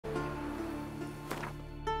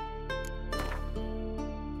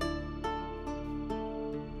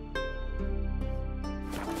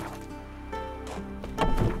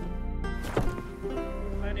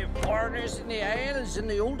foreigners in the Isles in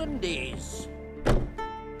the olden days.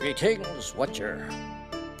 Greetings, Watcher.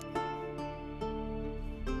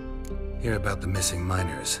 Hear about the missing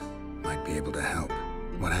miners. Might be able to help.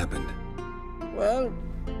 What happened? Well,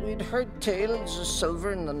 we'd heard tales of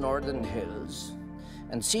silver in the northern hills,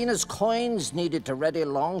 and seen as coins needed to ready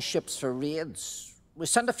longships for raids, we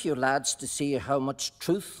sent a few lads to see how much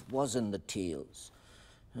truth was in the tales.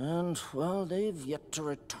 And, well, they've yet to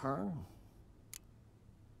return.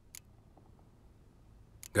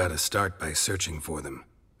 Gotta start by searching for them.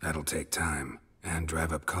 That'll take time, and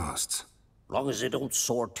drive up costs. Long as they don't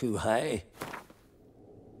soar too high.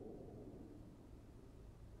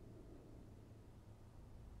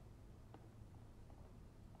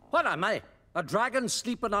 What am I? A dragon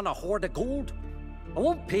sleeping on a hoard of gold? I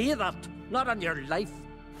won't pay you that. Not on your life.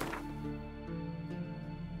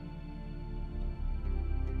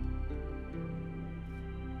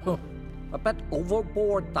 Huh. A bit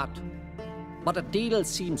overboard, that. But a deal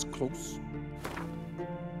seems close.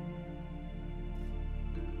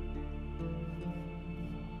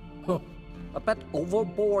 Huh. A bit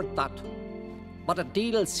overboard, that. But a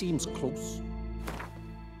deal seems close.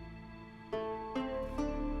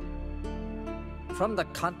 From the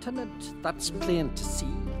continent, that's plain to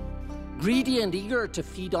see. Greedy and eager to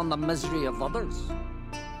feed on the misery of others.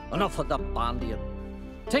 Enough of the bandying.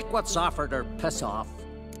 Take what's offered or piss off.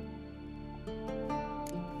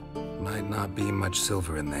 Might not be much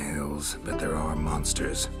silver in the hills, but there are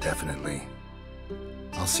monsters, definitely.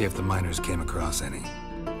 I'll see if the miners came across any.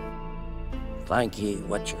 Thank ye,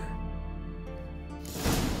 Witcher.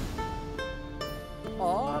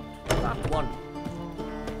 Oh, that one.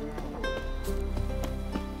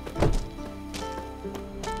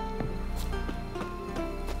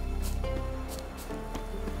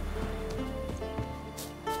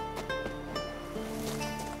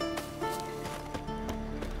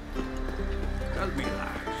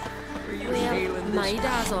 My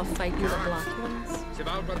dad's off fighting the black ones.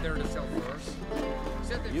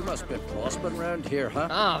 You must be prospering around here, huh?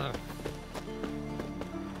 Ah.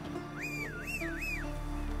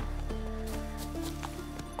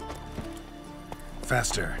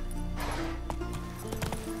 Faster.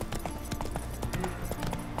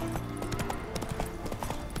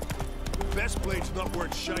 Best blade's not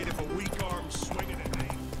worth shite if a weak arm's swinging at me.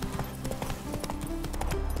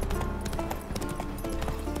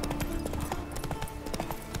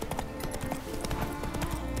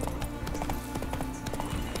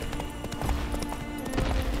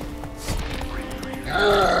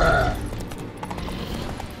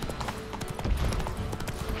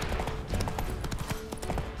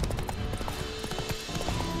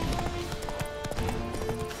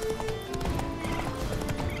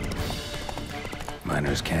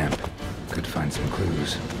 Miners' camp. Could find some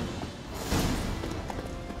clues.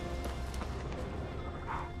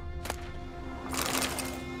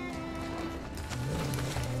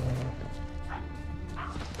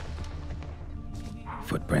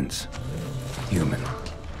 Footprints. Human.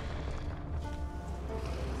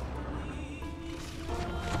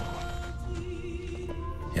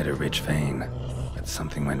 Hit a rich vein, but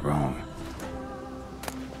something went wrong.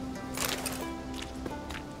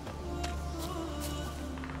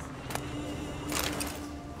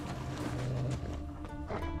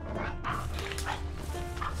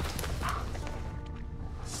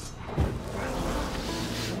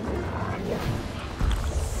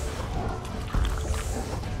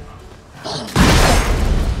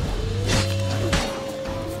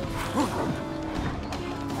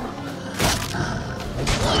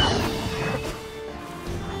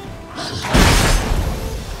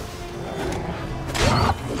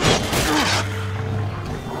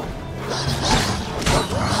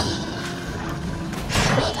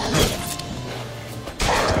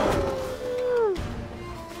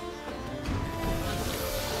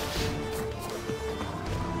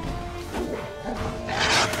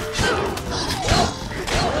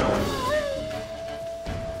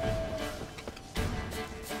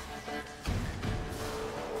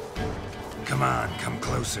 Come on, come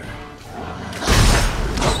closer.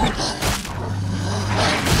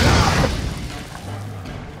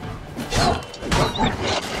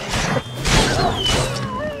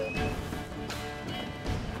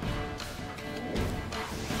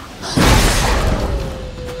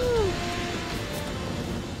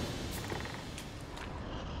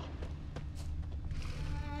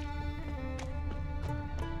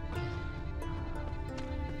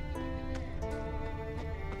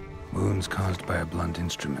 Wounds caused by a blunt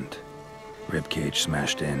instrument. Ribcage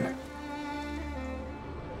smashed in.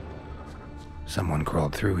 Someone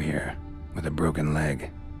crawled through here with a broken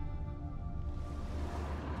leg.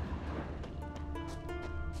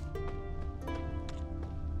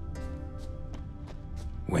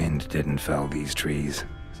 Wind didn't fell these trees.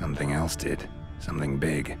 Something else did. Something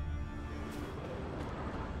big.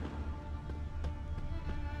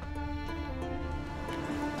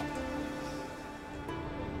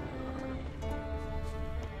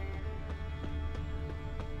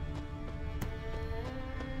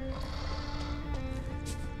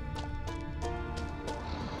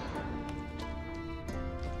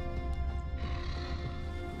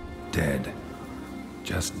 Dead.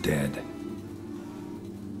 Just dead.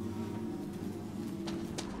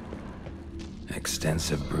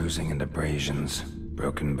 Extensive bruising and abrasions,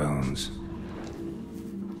 broken bones.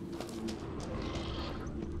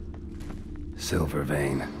 Silver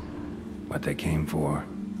vein. What they came for,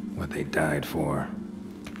 what they died for.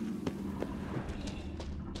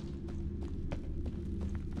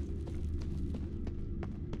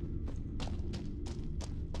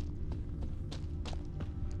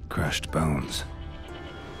 Crushed bones.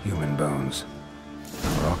 Human bones. A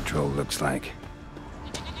rock troll looks like.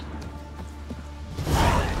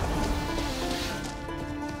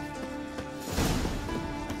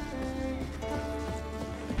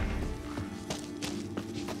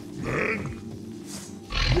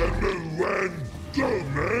 When go,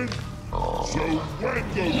 man. So when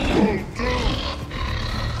go, do.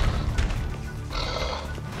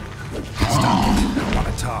 Stop it. I want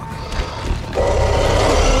to talk.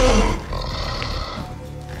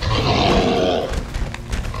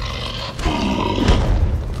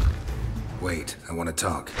 Wait, I want to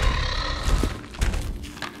talk.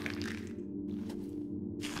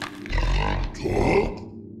 Talk?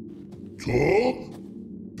 Talk?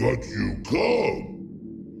 But you can't.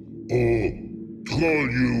 Or call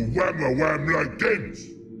you wham-a-wham like this.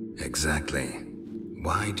 Exactly.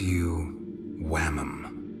 Why do you wham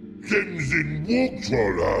 'em? Things in walk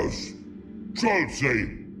troll house. Trolls say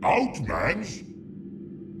outmans,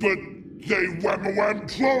 but they wham-a-wham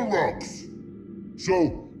troll rocks.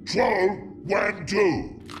 So troll wham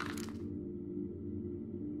too.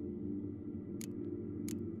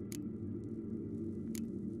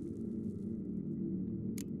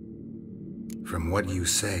 From what you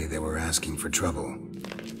say, they were asking for trouble.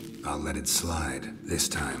 I'll let it slide this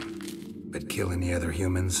time. But kill any other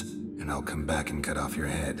humans, and I'll come back and cut off your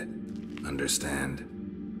head. Understand?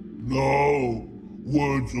 No,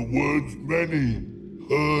 words are words many.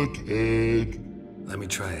 Hurt head. Let me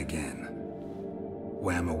try again.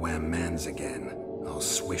 Wham-a-wham mans again. I'll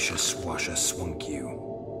swish-a-swash-a-swunk you.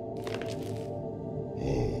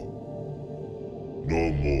 Oh. No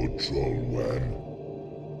more troll wham.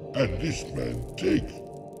 And this man take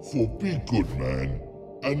for be good man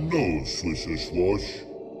and no swish-a-swash.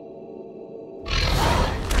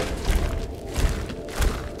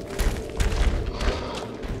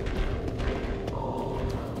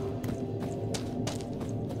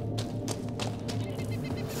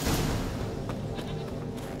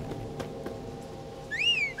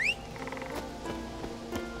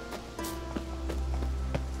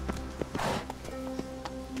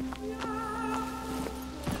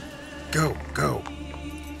 Go, go.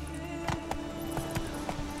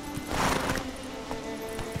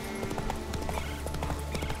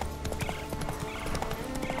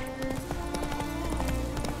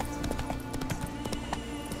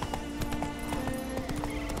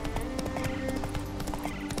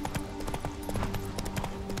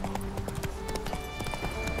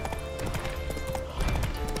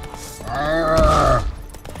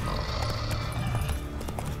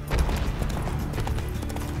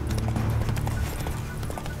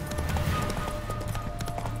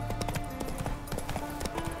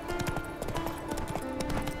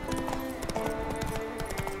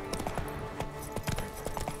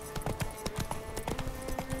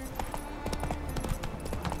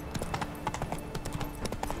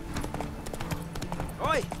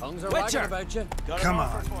 Oi! Tongues are Witcher! wagging about you. Come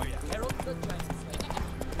on. Herald the giants.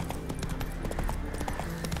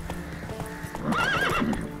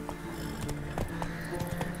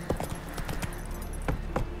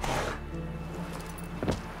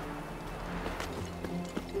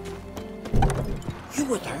 You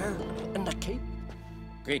were there in the keep?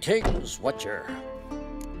 Greetings, Watcher.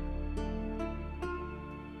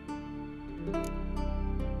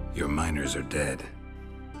 Your miners are dead.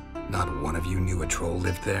 Not one of you knew a troll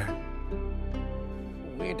lived there?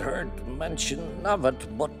 We'd heard mention of it,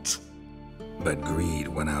 but But greed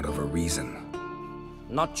went out over reason.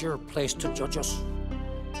 not your place to judge us.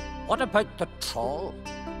 What about the troll?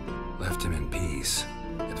 Left him in peace.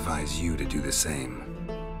 Advise you to do the same.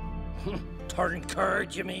 Turn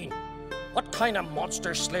curd, you mean? What kind of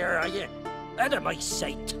monster slayer are you? Out of my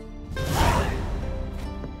sight.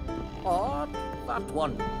 Oh, that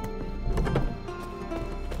one.